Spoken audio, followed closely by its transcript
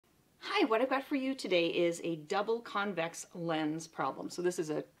Hi, what I've got for you today is a double convex lens problem. So this is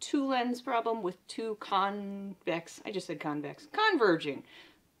a two lens problem with two convex, I just said convex, converging.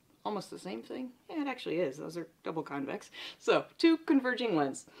 Almost the same thing. Yeah, it actually is. Those are double convex. So two converging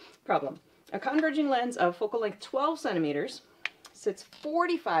lens problem. A converging lens of focal length 12 centimeters sits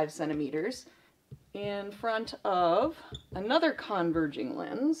 45 centimeters in front of another converging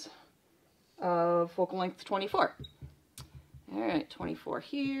lens of focal length 24. All right, 24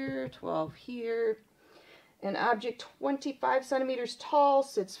 here, 12 here. An object 25 centimeters tall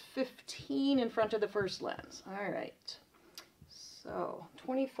sits 15 in front of the first lens. All right, so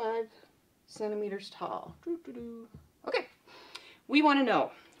 25 centimeters tall. Okay, we want to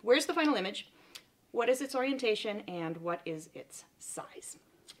know where's the final image, what is its orientation, and what is its size.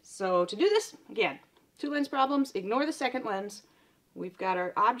 So to do this, again, two lens problems, ignore the second lens. We've got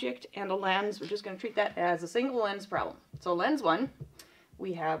our object and a lens. We're just going to treat that as a single lens problem. So lens 1,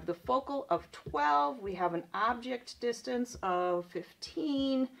 we have the focal of 12, we have an object distance of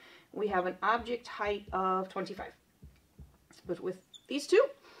 15, we have an object height of 25. But with these two,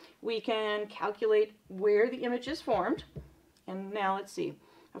 we can calculate where the image is formed. And now let's see,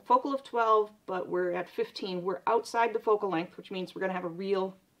 a focal of 12, but we're at 15. We're outside the focal length, which means we're going to have a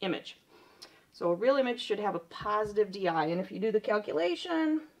real image. So a real image should have a positive DI, and if you do the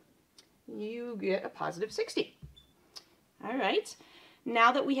calculation, you get a positive 60. All right,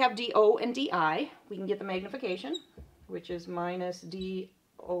 now that we have DO and DI, we can get the magnification, which is minus DI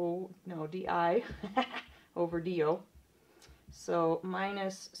over DO. So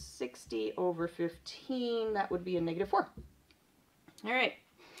minus 60 over 15, that would be a negative 4. All right,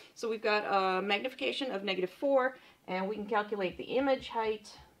 so we've got a magnification of negative 4, and we can calculate the image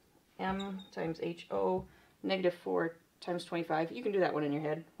height, M times HO, negative 4 times 25. You can do that one in your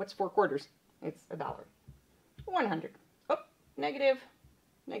head. What's 4 quarters? It's $1. 100. Oh, negative,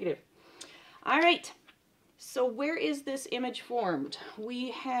 negative. All right, so where is this image formed?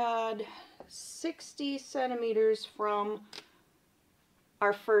 We had 60 centimeters from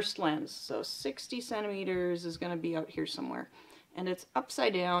our first lens. So 60 centimeters is going to be out here somewhere. And it's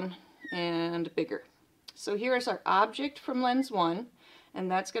upside down and bigger. So here is our object from lens 1. And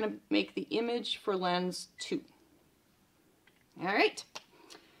that's going to make the image for lens 2. All right.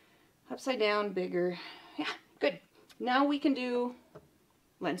 Upside down, bigger. Yeah, good. Now we can do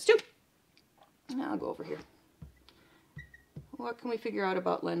lens 2. I'll go over here. What can we figure out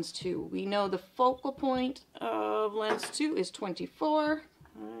about lens 2? We know the focal point of lens 2 is 24.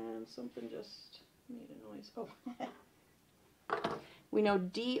 And something just made a noise. Oh. We know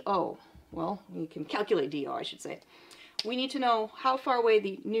DO. Well, we can calculate DO, I should say. We need to know how far away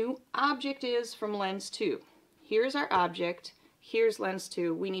the new object is from lens 2. Here's our object, here's lens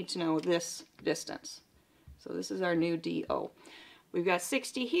 2. We need to know this distance. So this is our new DO. We've got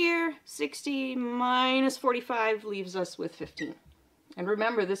 60 here, 60 minus 45 leaves us with 15. And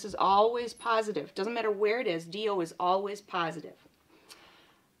remember, this is always positive. Doesn't matter where it is, DO is always positive.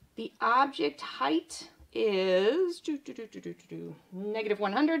 The object height is negative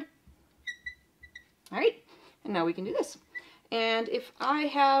 100. All right. And now we can do this. And if I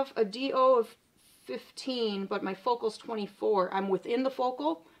have a DO of 15, but my focal's 24, I'm within the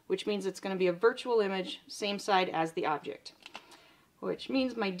focal, which means it's going to be a virtual image, same side as the object. Which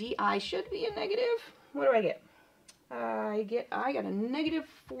means my DI should be a negative. What do I get? I got a negative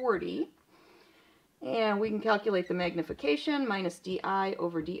 40. And we can calculate the magnification, minus DI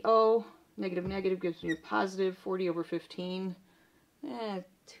over DO. Negative negative gives me a positive 40 over 15. 2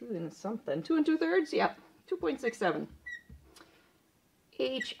 and something. 2 2/3? Yep. 2.67.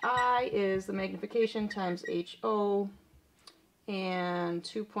 HI is the magnification times HO, and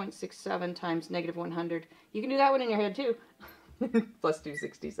 2.67 times negative 100. You can do that one in your head too. Plus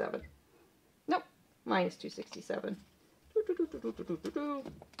 267. Nope, minus 267.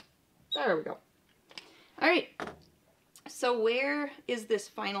 There we go. All right, so where is this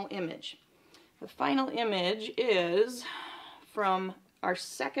final image? The final image is from our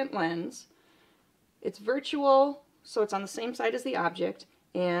second lens. It's virtual, so it's on the same side as the object,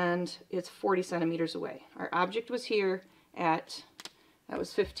 and it's 40 centimeters away. Our object was here at, that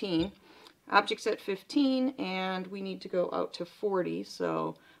was 15. Object's at 15, and we need to go out to 40,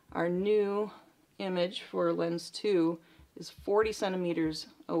 so our new image for lens 2 is 40 centimeters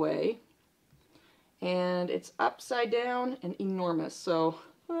away, and it's upside down and enormous, so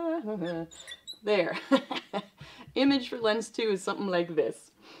there. Image for lens 2 is something like this.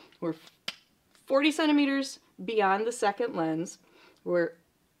 We're 40 centimeters beyond the second lens, we're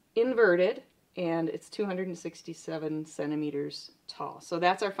inverted, and it's 267 centimeters tall. So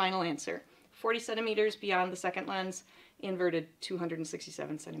that's our final answer. 40 centimeters beyond the second lens, inverted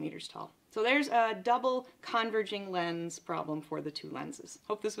 267 centimeters tall. So there's a double converging lens problem for the two lenses.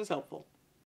 Hope this was helpful.